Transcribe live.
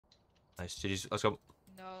Nice. GG's. Let's go.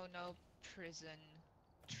 No, no prison.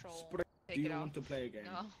 Troll. Spray, Take do it you off. want to play again?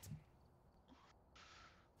 No.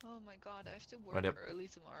 Oh my god, I have to work Right up. early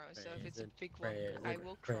tomorrow, so if it's a Present, big one, I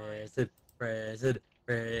will cry. present, present,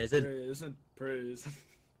 present. Prison.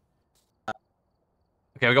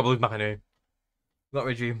 Okay, we got Blue's map anyway. We got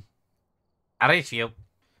Regime. How do you feel?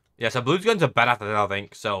 Yeah, so Blue's going to bed after that, I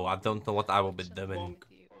think. So I don't know what I will be doing.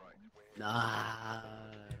 Nah.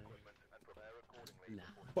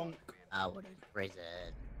 Bonk. I want in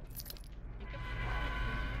prison.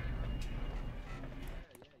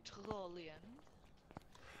 Trollian.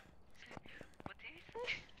 What did you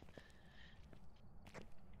say?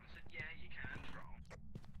 I said, yeah, you can troll.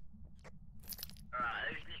 Alright,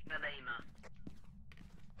 who's Nick Malema?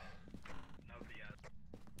 Nobody has.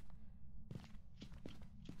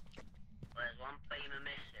 Well, there's one beamer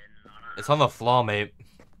missing, and I don't It's on the floor, mate.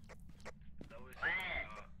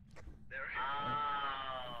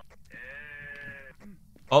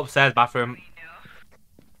 Upstairs bathroom.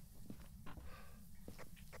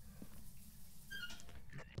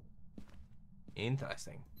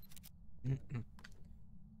 Interesting.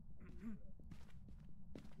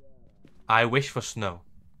 I wish for snow.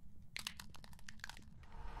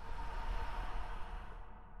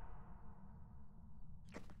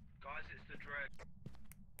 Guys, it's the dread.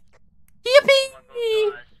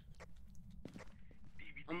 Yippee!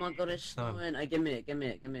 Oh my god, it's snowing. Give me it. Oh,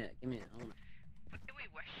 What do we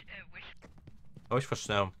wish? I wish for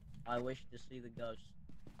snow. I wish to see the ghost.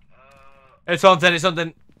 It's something, it's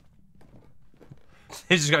something.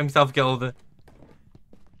 He just got himself killed.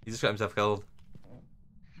 He just got himself killed.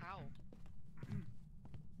 How?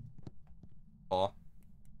 Oh.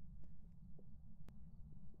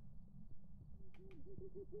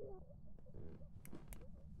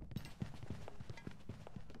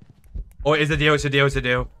 Oh, it's a deal, it's a deal, it's a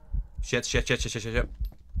deal. Shit.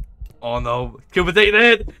 Oh no. Cooper, take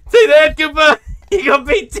that! Take that, Cooper! He got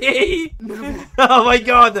BT! Oh my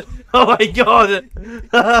god! Oh my god!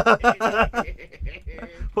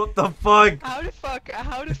 What the fuck?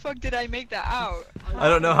 How the fuck did I make that out? I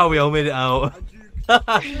don't know how we all made it out.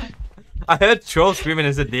 I heard Troll screaming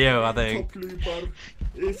as a deer, I think. Top looper.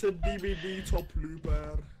 It's a DVD top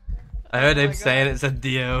looper. I heard Oh him my saying God. it's a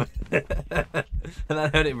Dio. And I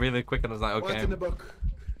heard it really quick and I was like, Right okay. in the book.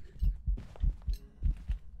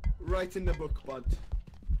 Right in the book, bud.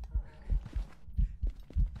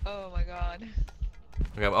 Oh my god.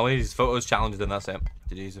 Okay, all we need is photos, challenges, and that's it.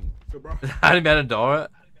 To use them. So, bro. I didn't be able to door it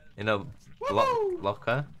in a Woohoo!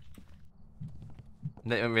 locker.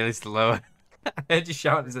 And it went really slow. I heard you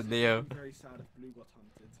shout it's a Dio. I'm very sad if Blue got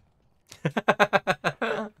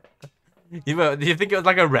hunted. Do you think it was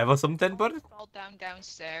like a rev or something, bud? Fall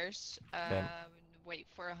downstairs. Okay. Wait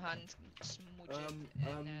for a hunt, smooch it,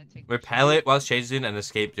 and take Repel it whilst chasing and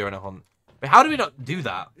escape during a hunt. Wait, how do we not do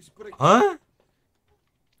that? Huh?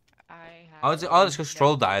 I'll just go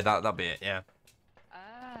stroll die, that'll be it, yeah.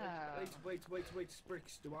 Ah. Wait,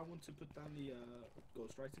 Sprix. Do I want to put down the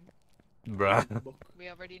ghostwriting? Bruh. Book. We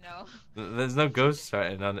already know. There's no ghost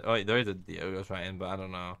writing on it. Oh, wait, there is a ghost writing, but I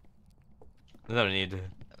don't know. There's no need. But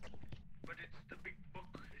it's the big book.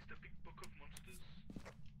 It's the big book of monsters.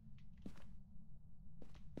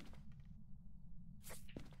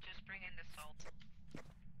 Just bring in the salt.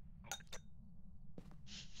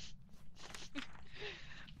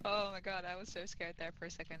 Oh my god, I was so scared there for a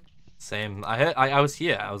second. Same. I was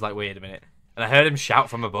here. I was like, wait a minute. And I heard him shout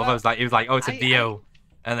from above. Well, He was like, oh, it's a I- Dio.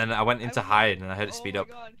 And then I went into was hide like, and I heard it speed oh up.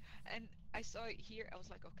 my god. And I saw it here, I was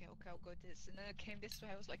like, okay, I'll go this. And then it came this way,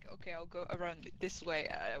 I was like, okay, I'll go around this way.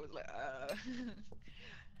 I was like,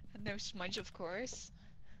 And no smudge, of course.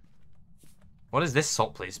 What is this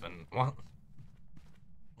salt placement? What?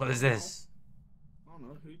 What is this? I don't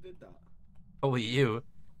know who did that. Probably you.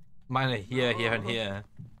 Mine are here, here, and here.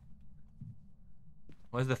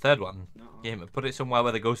 Where's the third one? Nuh-uh. Game. Put it somewhere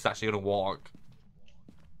where the ghost's actually gonna walk.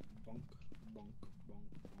 Bonk.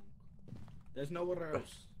 There's nowhere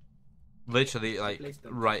else. Literally, like, Place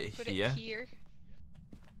them. right Put here. it here.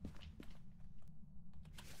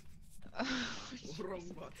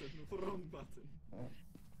 Wrong button.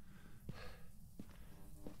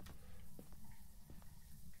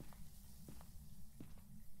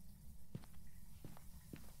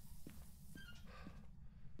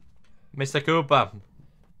 Mr. Cooper.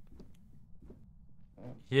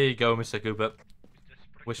 Here you go, Mr. Cooper.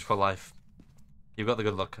 Wish for life. You've got the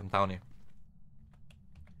good luck, I'm telling you.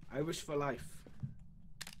 I wish for life.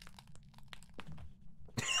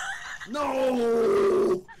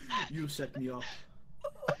 No! You set me up.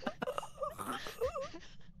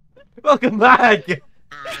 Welcome back!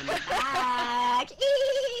 I'm back.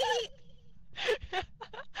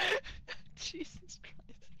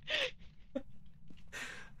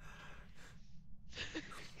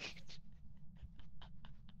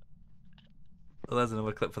 Well, there's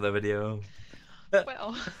another clip for the video.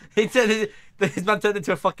 Well. He turned his man turned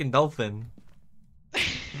into a fucking dolphin. It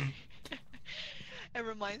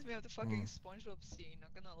reminds me of the fucking SpongeBob scene,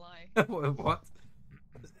 not gonna lie. What?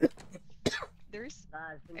 There's,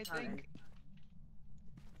 I think...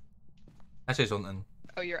 Actually, something.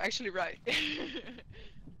 Oh, you're actually right.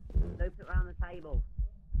 Loop it around the table.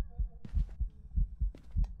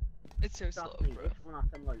 It's so slow, Trust me, bro. this one I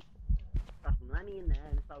can loop. Trust me, let me in there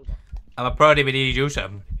and it's over. I'm a pro DVD user.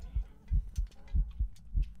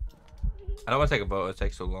 I don't want to take a photo, it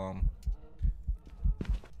takes so long.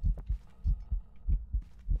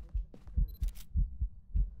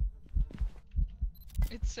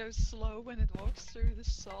 It's so slow when it walks through the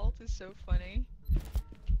salt, it's so funny.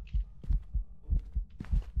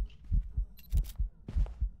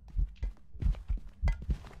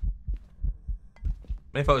 How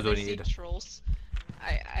many photos do I we see need? trolls.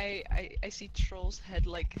 I see trolls head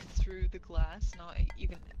like through the glass, not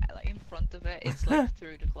even like in front of it. It's like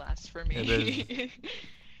through the glass for me. It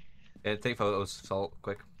Yeah, take photos, Salt,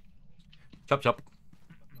 quick. Chop chop.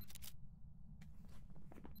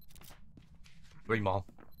 Three more.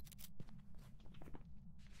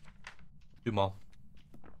 Two more.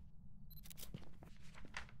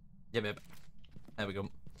 Yep, yep. There we go.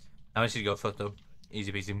 Now I just need to go photo.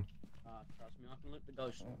 Easy peasy. Trust me, I can look the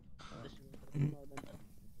ghost.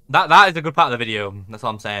 That is a good part of the video. That's what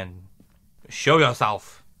I'm saying. Show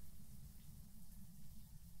yourself.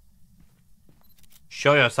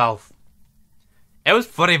 Show yourself. It was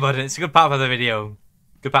funny, but it's a good part of the video.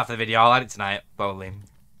 Good part of the video. I'll add it tonight, probably.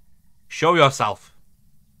 Show yourself.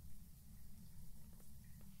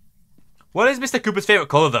 What is Mr. Cooper's favourite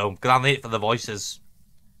colour, though? Because I'll need it for the voices.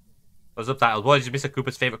 For subtitles. What is Mr.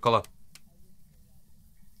 Cooper's favourite colour?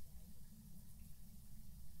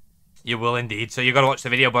 You will indeed. So you got to watch the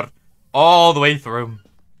video, but all the way through.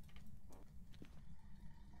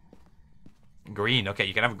 Green. Okay,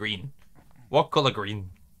 you can have green. What colour green?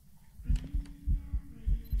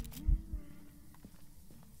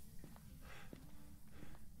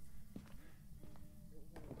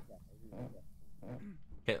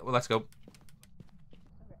 Okay, well, let's go.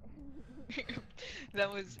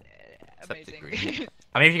 That was amazing.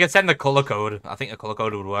 I mean, if you could send the colour code, I think the colour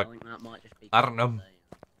code would work. I don't know.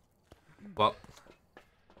 What?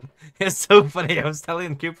 It's so funny. I was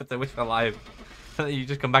telling Cooper to wish for life. You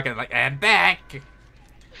just come back and like, I'm back.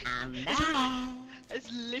 I'm back. That's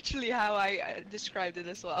literally how I described it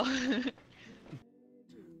as well.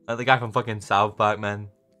 Like the guy from fucking South Park, man.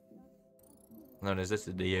 No, is this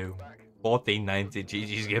the you? 1490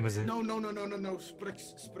 GG's Gamers. No,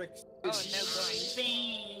 Sprix. Oh, no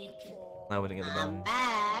going. No, we didn't get the button.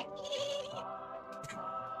 Back.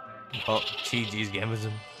 Oh, GG's Gamers.